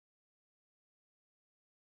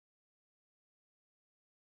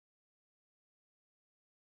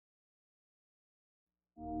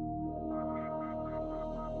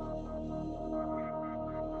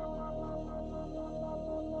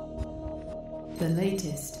the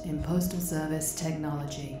latest in postal service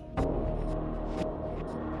technology.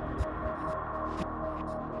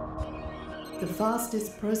 The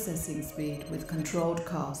fastest processing speed with controlled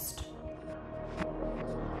cost.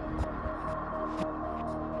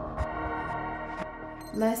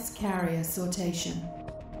 Less carrier sortation.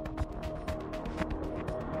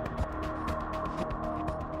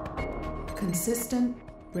 Consistent,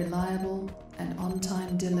 reliable, and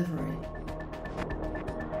on-time delivery.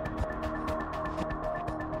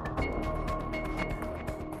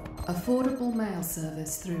 Affordable mail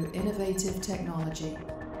service through innovative technology.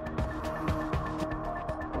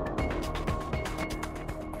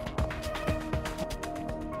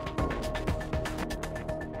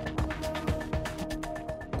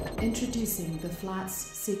 Introducing the FLATS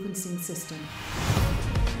sequencing system.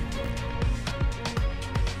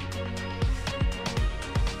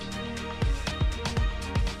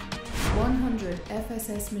 100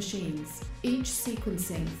 FSS machines, each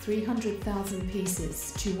sequencing 300,000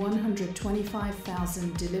 pieces to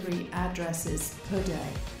 125,000 delivery addresses per day.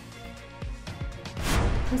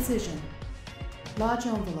 Precision. Large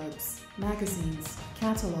envelopes, magazines,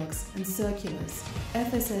 catalogs and circulars.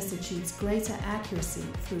 FSS achieves greater accuracy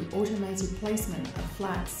through automated placement of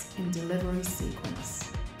flats in delivery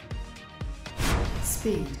sequence.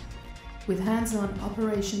 Speed. With hands-on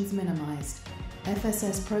operations minimized,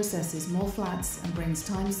 FSS processes more flats and brings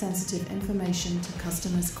time-sensitive information to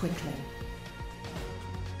customers quickly.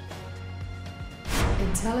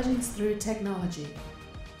 Intelligence through technology.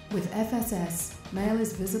 With FSS, mail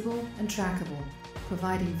is visible and trackable,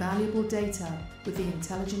 providing valuable data with the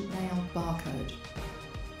Intelligent Mail barcode.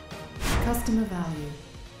 Customer value.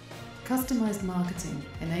 Customized marketing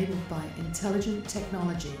enabled by intelligent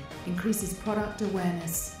technology increases product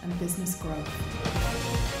awareness and business growth.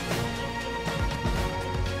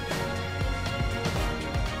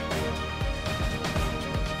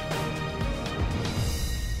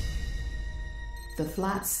 The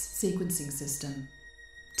FLATS sequencing system.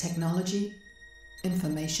 Technology,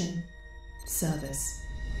 information, service.